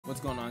What's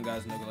going on,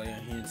 guys?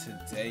 Nogalea here.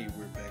 Today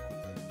we're back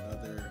with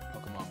another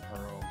Pokemon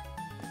Pearl,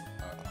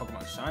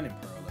 Pokemon Shining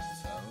Pearl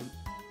episode.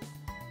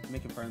 Let me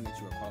confirm that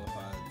you are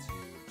qualified to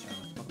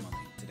challenge the Pokemon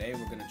League. Today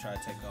we're going to try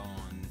to take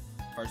on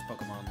first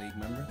Pokemon League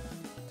member.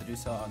 To do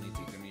so, I'll need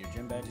to give me your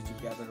gym badges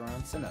you've gathered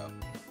around Sinnoh.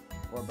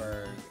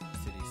 Warburg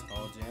City's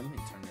Call Gym,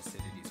 Eterna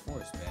City's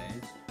Forest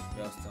Badge,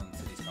 Bellstone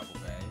City's Cobble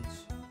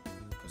Badge,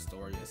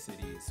 Pastoria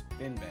City's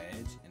Spin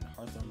Badge, and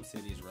Hearthstone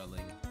City's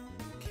Relic,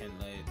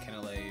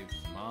 Canalave,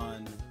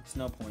 Mon,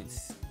 Snow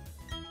Point's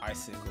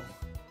Icicle,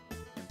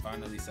 and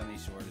finally Sunny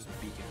Shore's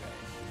Beacon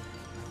Badge.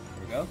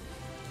 Here we go.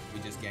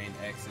 We just gained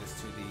access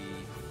to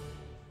the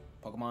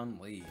Pokemon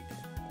League.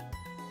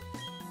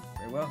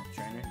 Very well,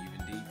 trainer. You've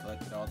indeed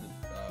collected all the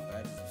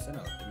badges of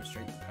Sinnoh.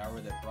 Demonstrate the power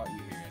that brought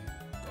you here and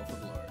go for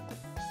glory.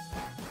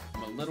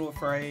 I'm a little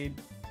afraid,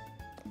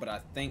 but I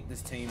think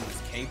this team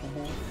is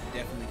capable,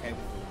 definitely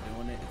capable of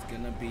doing it. It's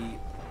gonna be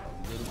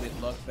a little bit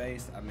luck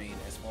based. I mean,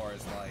 as far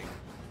as like,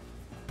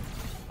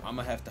 I'm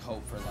gonna have to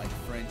hope for like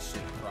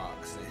friendship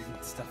procs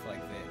and stuff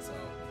like that. So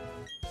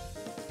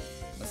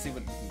let's see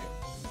what we can do.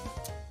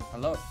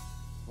 Hello,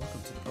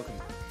 welcome to the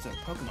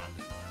Pokemon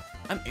League.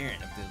 I'm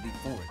Aaron of the Elite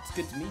Four. It's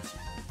good to meet you.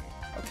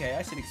 Okay,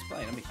 I should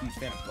explain. I'm a huge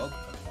fan of both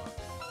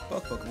Pokemon.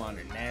 Both Pokemon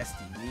are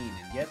nasty, mean,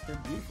 and yet they're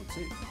beautiful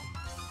too.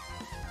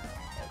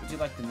 Would you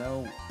like to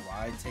know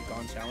why I take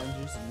on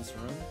challengers in this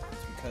room?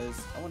 It's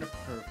because I want to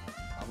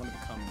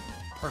become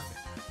perfect,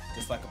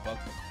 just like a bug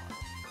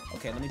Pokemon.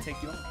 Okay, let me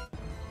take you on.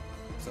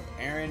 So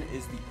Aaron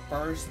is the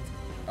first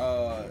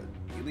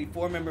Elite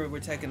Four member we're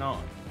taking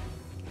on.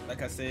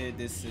 Like I said,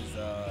 this is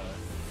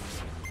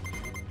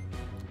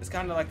it's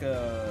kind of like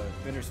a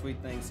bittersweet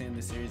thing seeing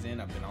this series in.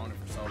 I've been on it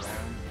for so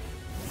long,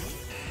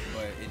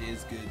 but it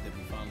is good that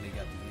we finally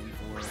got the Elite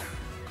Four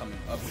coming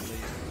up at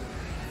least.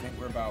 I think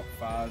we're about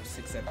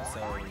 5-6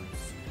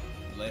 episodes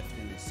left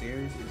in this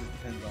series. It just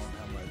depends on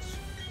how much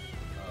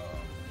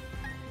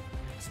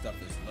stuff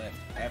is left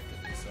after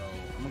this. So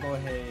I'm gonna go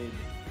ahead,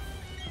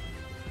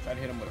 try to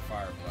hit him with a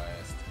Fire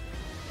Blast.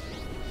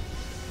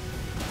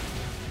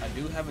 I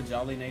do have a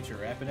Jolly Nature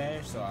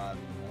Rapidash, so I'm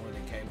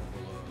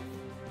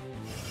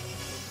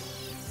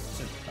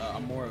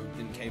more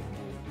than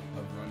capable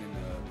of running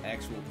the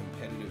actual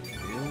competitive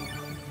field.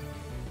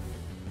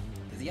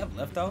 Does he have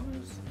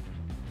leftovers?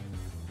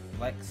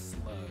 Black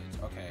Sludge.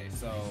 Okay,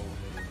 so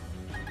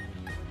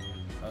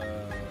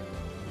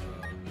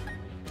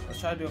let's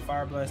try to do a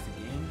Fire Blast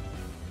again.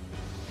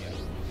 Yeah,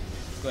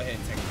 let's go ahead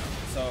and take it out.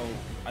 So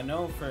I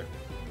know for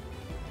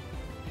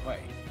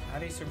how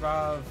did he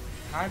survive?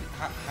 How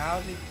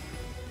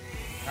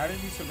did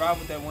he survive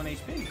with that 1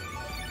 HP?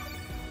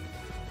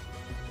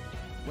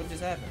 What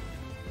just happened?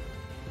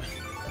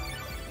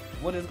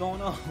 What is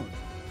going on?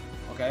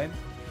 Okay.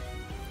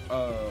 I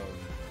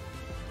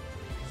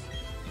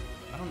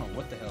don't know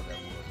what the hell that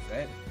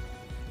was.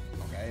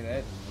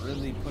 That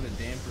really put a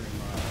damper in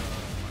my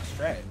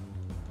strat.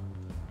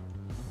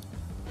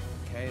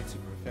 Okay, it's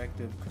super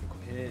effective, critical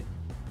hit.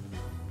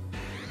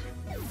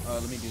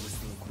 Let me do this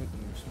real quick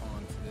and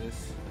respond to this.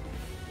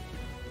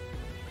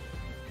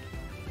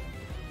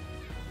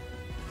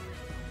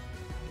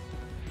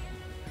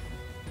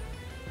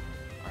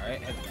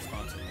 Alright, had to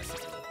respond to this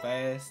real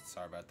fast.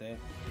 Sorry about that.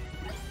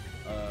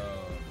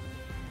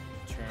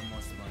 Tram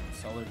wants to learn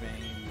Solar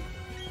Beam.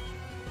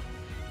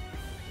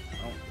 I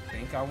don't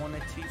think I want to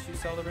teach you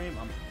Solar Beam.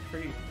 I'm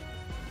pretty...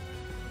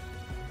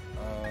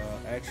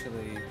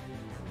 actually...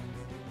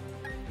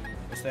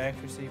 What's the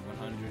accuracy?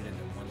 100 and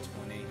then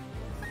 120.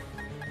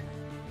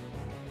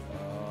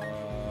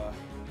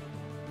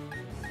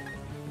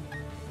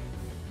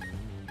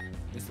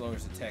 This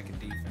lowers attack and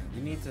defense.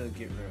 We need to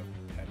get rid of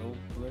Petal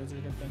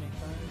Blizzard if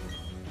anything.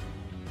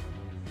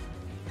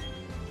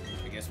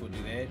 I guess we'll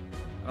do that.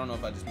 I don't know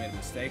if I just made a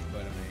mistake,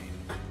 but I mean,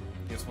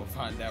 I guess we'll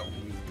find out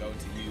when we go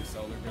to use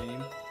Solar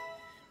Beam.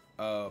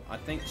 I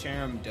think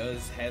Charum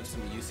does have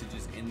some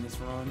usages in this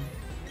run.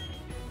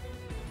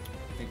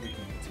 I think we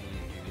can continue to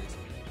do this.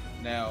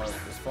 Now,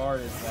 as far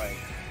as like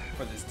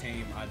for this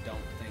team, I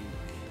don't think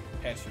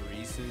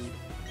Pachirisu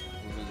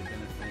will really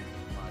benefit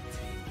my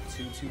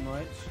team too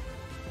much.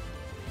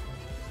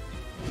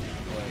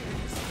 But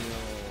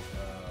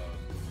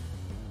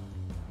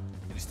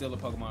it is still a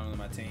Pokemon on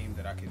my team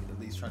that I can at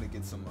least try to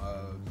get some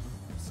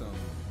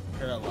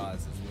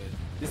paralyzes with.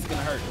 This is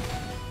gonna hurt.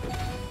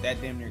 That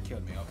damn near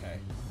killed me.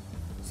 Okay,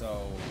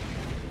 so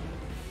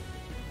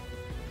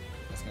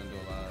that's gonna do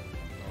a lot.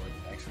 Or it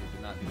actually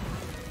did not do much,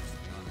 to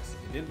be honest.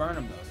 It did burn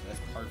him though, so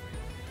that's perfect.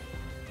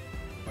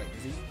 Wait,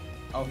 is he?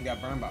 Oh, he got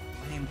burned by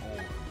Flame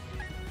Orb.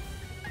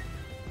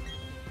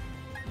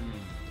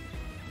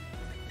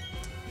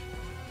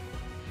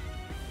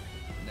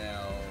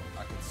 Now,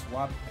 I could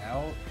swap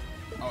out.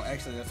 Oh,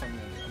 actually, that's what I'm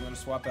going to do. I'm going to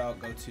swap out,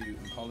 go to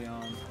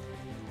Empoleon,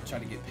 try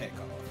to get Peck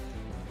off.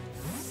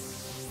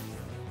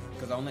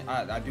 Because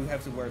I do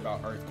have to worry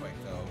about Earthquake,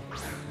 though.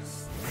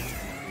 It's going to do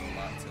a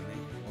lot to me,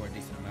 or a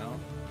decent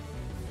amount.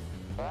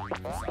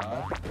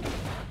 Facade.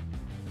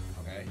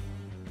 Okay.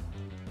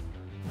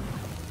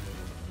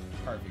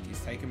 Perfect.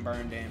 He's taking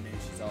burn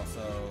damage. He's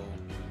also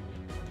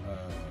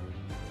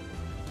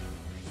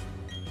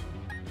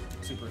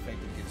super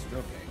effective against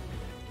Drill Peck.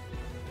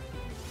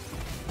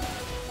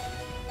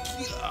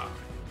 Yeah.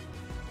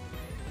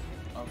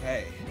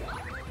 Okay,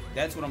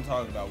 that's what I'm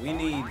talking about. We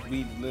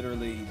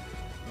literally,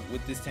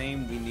 with this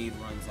team, we need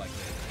runs like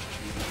that.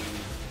 We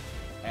need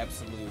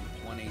absolute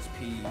 1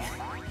 HP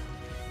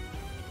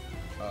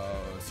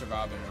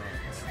surviving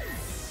runs.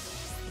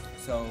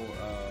 So,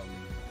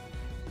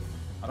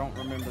 I don't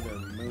remember their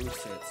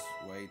movesets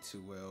way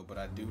too well, but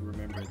I do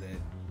remember that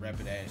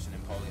Rapidash and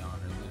Empoleon are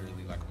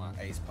literally like my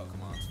ace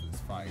Pokemons for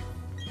this fight.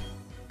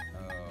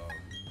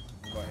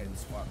 We'll go ahead and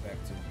swap back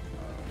to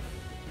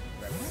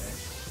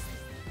Rapidash.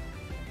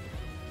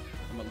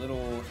 I'm a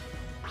little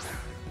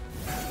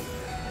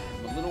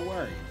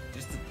worried,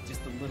 just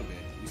a little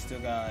bit. We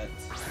still got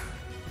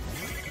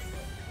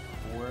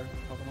 4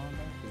 Pokemon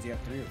left. Does he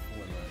have 3 or 4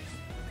 left?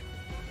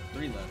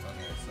 3 left.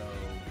 Okay, so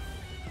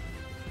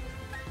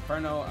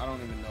Inferno, I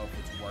don't even know if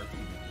it's worth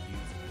even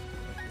using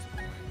at this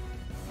point.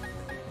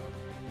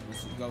 We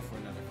should go for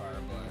another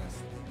Fire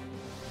Blast.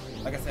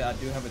 Like I said, I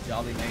do have a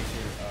Jolly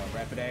Nature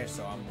Rapidash,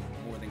 so I'm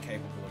more than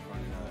capable of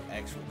running an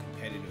actual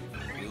competitive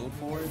build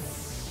for it.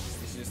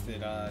 It's just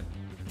that I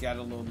got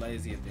a little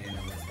lazy at the end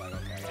and was like,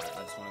 okay,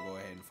 I just want to go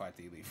ahead and fight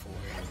the Elite Four.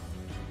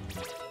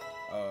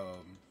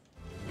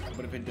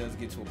 But if it does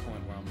get to a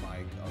point where I'm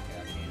like,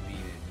 okay, I can't beat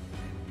it,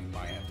 then we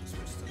might have to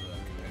switch to the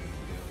competitive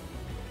build.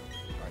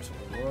 Alright, so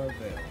Aurora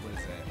Veil, what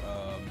is that?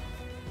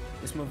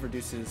 This move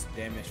reduces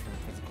damage from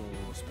physical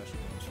special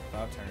moves for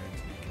 5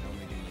 turns and it can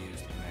only be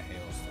used in a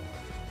hailstorm.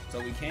 So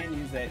we can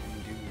use that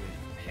and do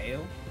with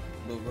hail,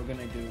 but we're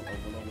gonna do a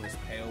Will-O-Wisp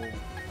hail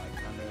like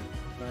kind of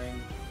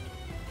thing.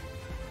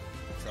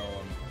 So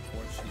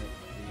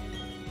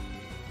unfortunately,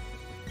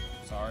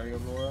 sorry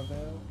Aurora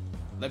Veil.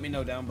 Let me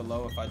know down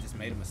below if I just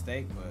made a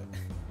mistake, but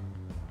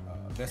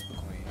Vespa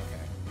Queen,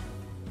 okay.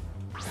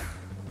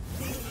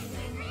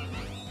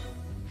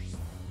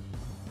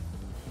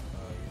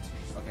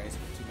 Okay, so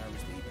I'm too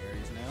nervous to eat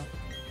berries now.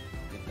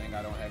 Good thing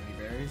I don't have any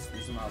berries.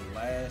 This is my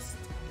last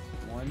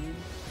one.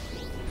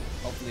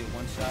 Hopefully it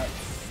one-shot.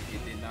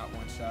 It did not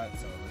one-shot,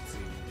 so let's see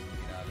if we can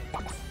get out of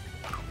this.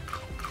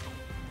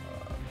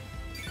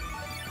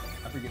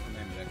 I forget the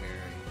name of that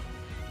berry.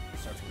 It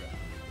starts with a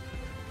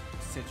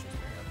citrus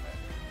berry.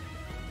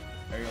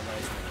 Aerial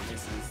Lash, when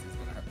this is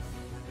gonna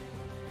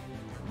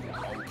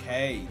hurt.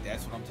 Okay,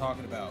 that's what I'm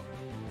talking about.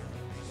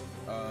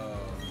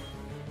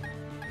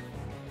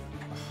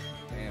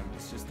 Damn,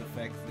 it's just the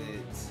fact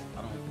that I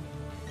don't.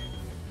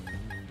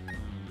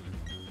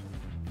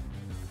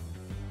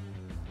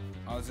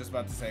 I was just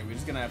about to say we're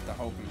just gonna have to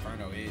hope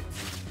Inferno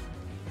hits.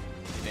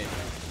 It didn't.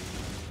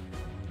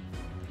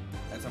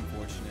 That's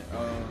unfortunate.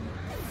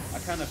 I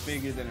kind of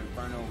figured that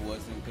Inferno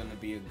wasn't gonna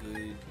be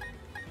really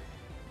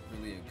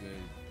a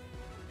good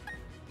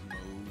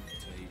move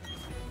to even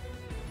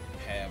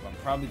have. I'm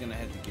probably gonna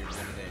have to get rid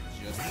of that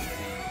just to be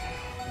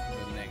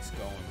the next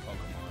going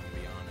Pokemon, to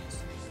be honest.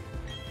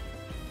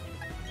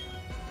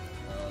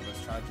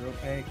 Let's try Drill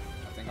Peck.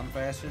 I think I'm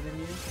faster than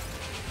you.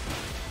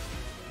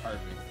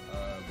 Perfect.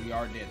 We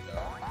are dead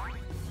though,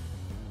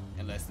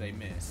 unless they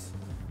miss.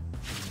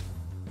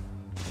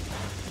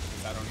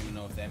 I don't even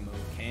know if that move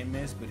can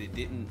miss, but it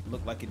didn't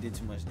look like it did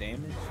too much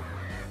damage.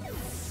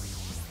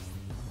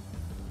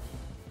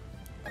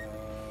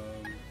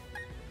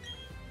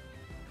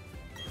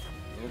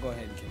 We'll go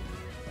ahead and kill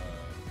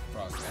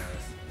Frost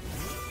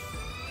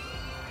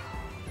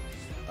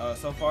Glass.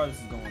 So far this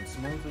is going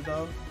smoothly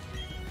though.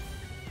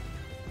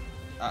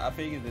 I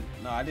figured that,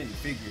 no, I didn't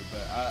figure,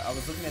 but I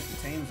was looking at the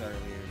teams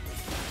earlier,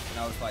 and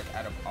I was like,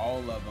 out of all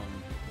of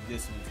them,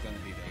 this one's going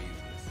to be the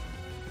easiest.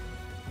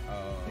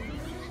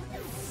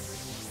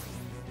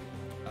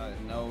 I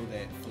know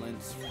that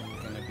Flint's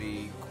going to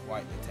be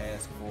quite the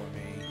task for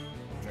me.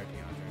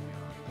 Drapion.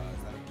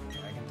 Is that a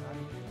dragon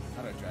type?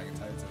 Not a dragon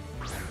type.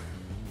 What's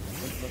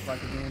it look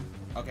like again?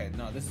 Okay,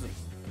 no, this is a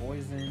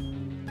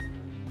poison.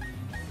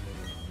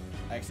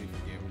 I actually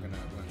forget. We're gonna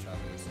try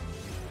this.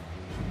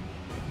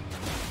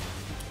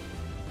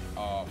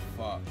 Oh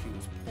fuck, he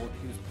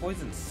was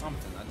poisoned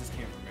something. I just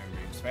can't remember.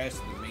 He was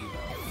faster than me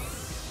though,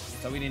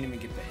 so we didn't even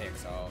get the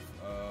hex off.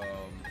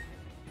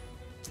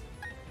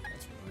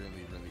 That's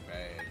really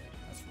bad.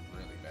 That's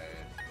really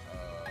bad.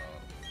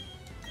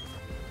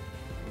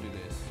 We'll do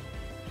this.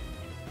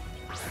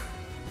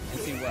 And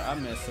see where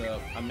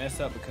I mess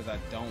up because I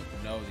don't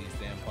know these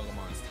damn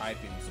Pokemon's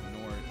typings,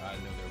 nor I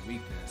know their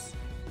weakness.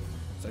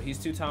 So he's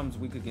 2 times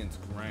weak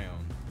against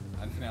ground.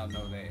 I now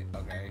know that.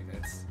 Okay,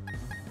 that's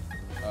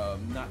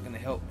not gonna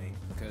help me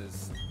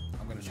because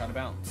I'm gonna try to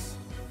bounce.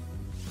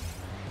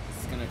 Is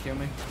this gonna kill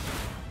me?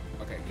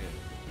 Okay,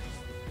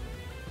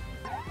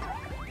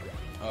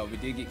 good. We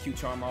did get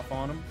Q-Charm off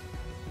on him.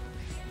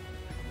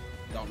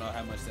 Don't know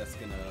how much that's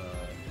gonna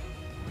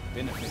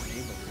benefit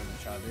me, but we're gonna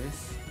try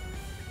this.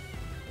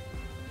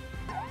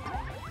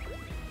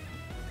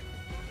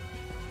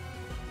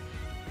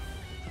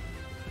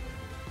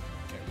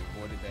 Okay, we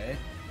avoided that.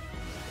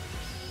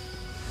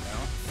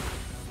 Bounce.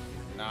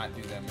 Did not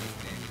do that much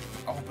damage.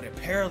 Oh, but it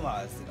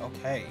paralyzed it.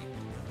 Okay.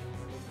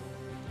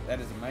 That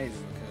is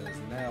amazing because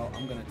now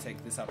I'm gonna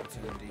take this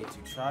opportunity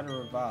to try to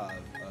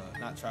revive,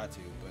 not try to,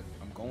 but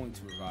I'm going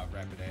to revive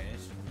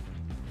Rapidash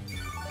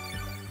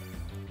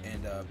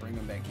and bring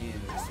him back in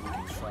just so we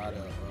can try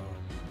to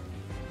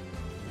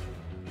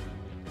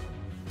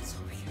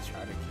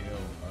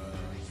kill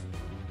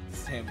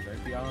Sam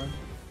Drapion.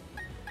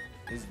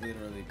 Is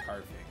literally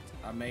perfect.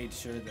 I made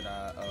sure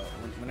that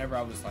whenever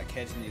I was like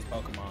catching these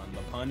Pokemon,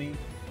 Lopunny,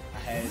 I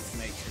had to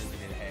make sure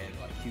that it had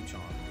like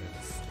Q-Charm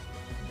because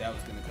that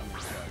was gonna come in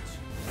clutch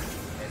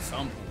at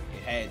some point.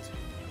 It had to.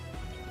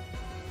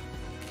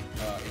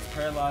 It's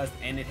paralyzed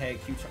and it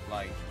had Q-Charm.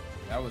 Like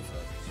that was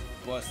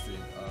a busted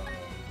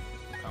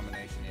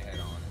combination it had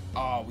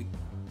on it.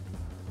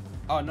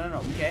 Oh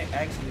no, we can't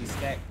actually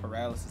stack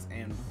paralysis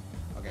and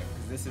okay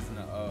because this isn't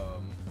a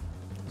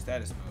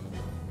status mode.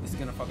 This is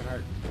gonna fucking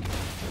hurt.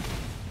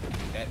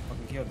 That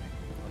fucking killed me.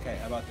 Okay,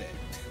 how about that?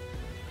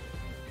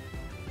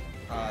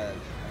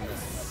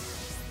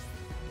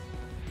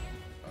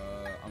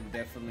 I'm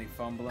definitely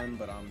fumbling,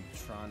 but I'm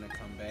trying to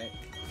come back.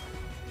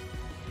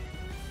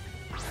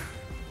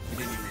 It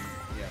didn't even,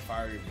 yeah,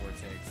 Fiery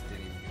Vortex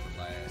didn't even get the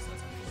blast.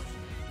 That's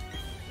unfortunate.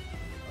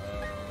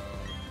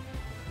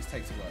 This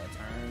takes what, a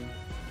turn?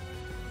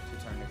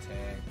 2-turn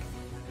attack.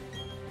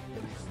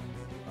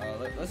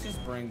 Let's just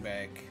bring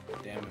back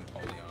damn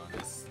Empoleon.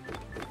 It's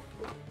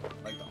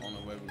like the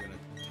only way we're gonna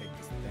take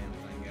this damn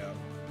thing out.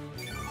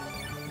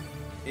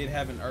 It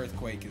having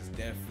Earthquake is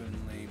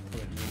definitely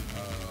putting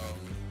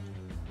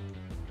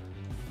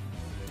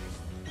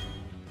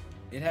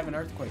it having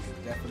Earthquake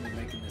is definitely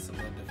making this a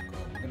little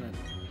difficult. We're gonna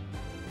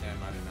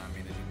damn, I did not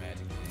mean to do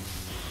Magic Leap.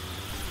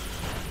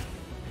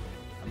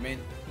 I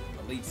meant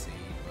Elite Seed,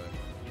 but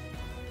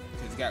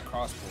because it's got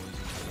cross poison,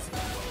 it's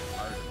gonna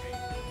murder me.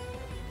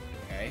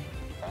 Okay.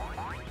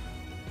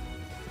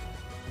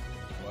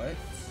 What?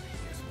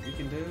 Guess what we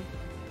can do?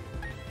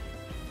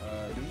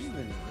 Do we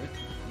even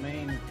I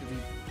mean, could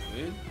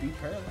he be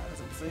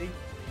paralyzed? Let's see.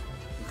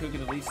 We could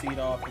get Elite Seed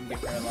off and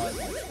get paralyzed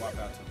and swap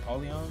out to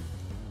Empoleon.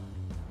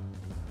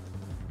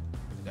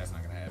 That's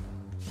not gonna happen.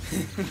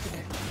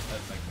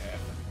 That's not gonna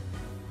happen.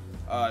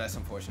 That's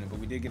unfortunate, but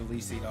we did get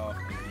Elite Seed off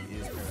and he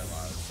is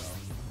paralyzed, so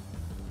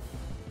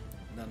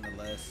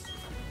nonetheless,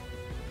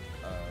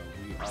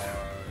 we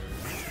are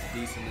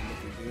decently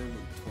looking good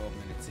with 12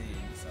 minutes in,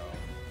 so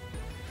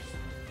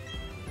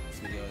this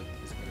video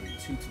is gonna be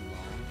too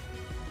long.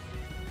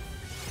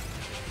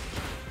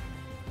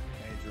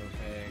 Okay, drill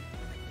tag.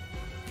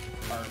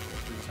 Perfect,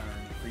 free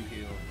turn, free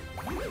heal.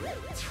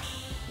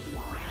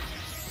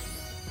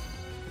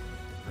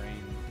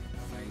 Drain,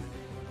 thing.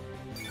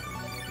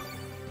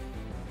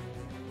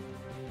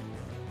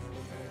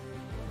 Okay,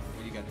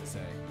 what do you got to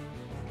say?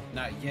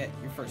 Not yet.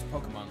 Your first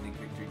Pokemon League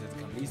victory doesn't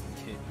come easy,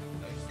 kid.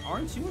 Like,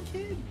 aren't you a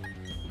kid?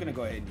 I'm gonna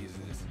go ahead and use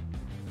this.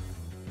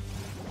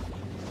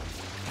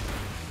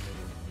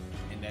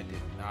 And that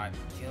did not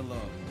kill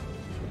him.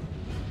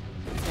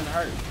 It's gonna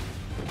hurt.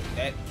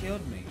 That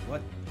killed me.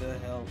 What the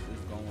hell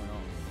is going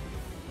on?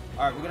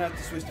 Alright, we're gonna have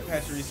to switch to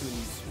Pachirisu and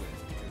use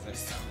Swift, because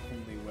that's the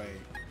only way.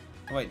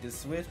 Wait, does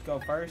Swift go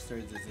first, or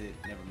does it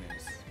never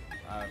miss?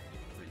 I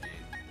forget.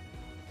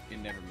 It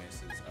never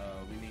misses.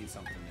 We need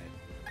something that...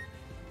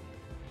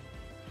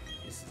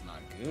 This is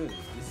not good.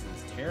 This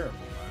is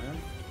terrible, man.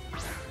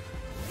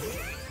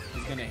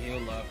 He's gonna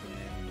heal up, and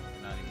then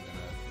not even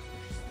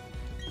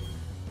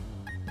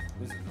gonna...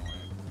 This is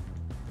annoying.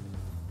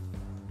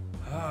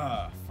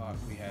 Ah, fuck,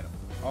 we had him.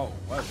 Oh,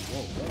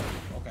 whoa.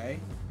 Okay,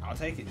 I'll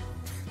take it.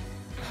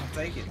 I'll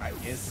take it. I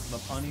guess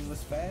Lopunny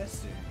was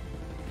faster.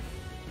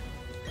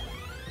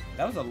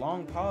 That was a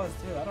long pause,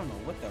 too. I don't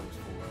know what that was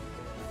for.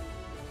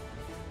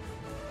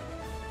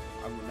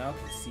 I will now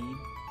concede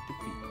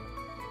defeat.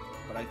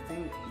 But I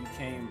think you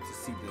came to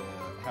see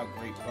how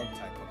great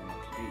bug-type Pokemon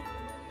can be.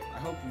 I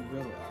hope you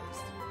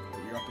realized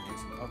that you're up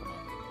against the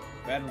Pokemon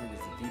League. Battling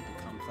is a deep and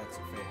complex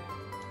affair.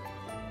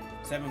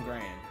 $7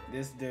 grand.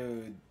 This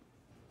dude...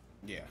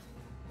 Yeah.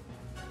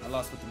 I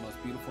lost with the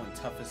most beautiful and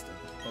toughest of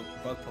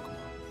bug Pokemon.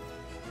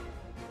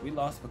 We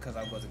lost because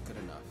I wasn't good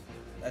enough.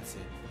 That's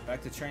it.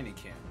 Back to training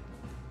camp.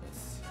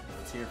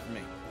 It's here for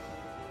me.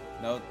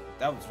 No,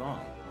 that was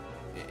wrong.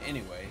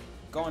 Anyway,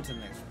 go on to the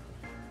next one.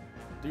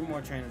 3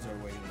 more trainers are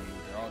awaiting me.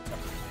 They're all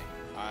tougher than me.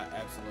 I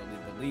absolutely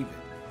believe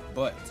it.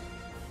 But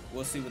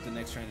we'll see what the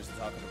next trainers are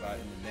talking about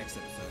in the next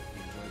episode. If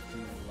you enjoyed,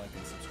 please like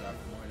and subscribe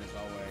for more. And as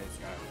always,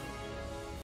 guys.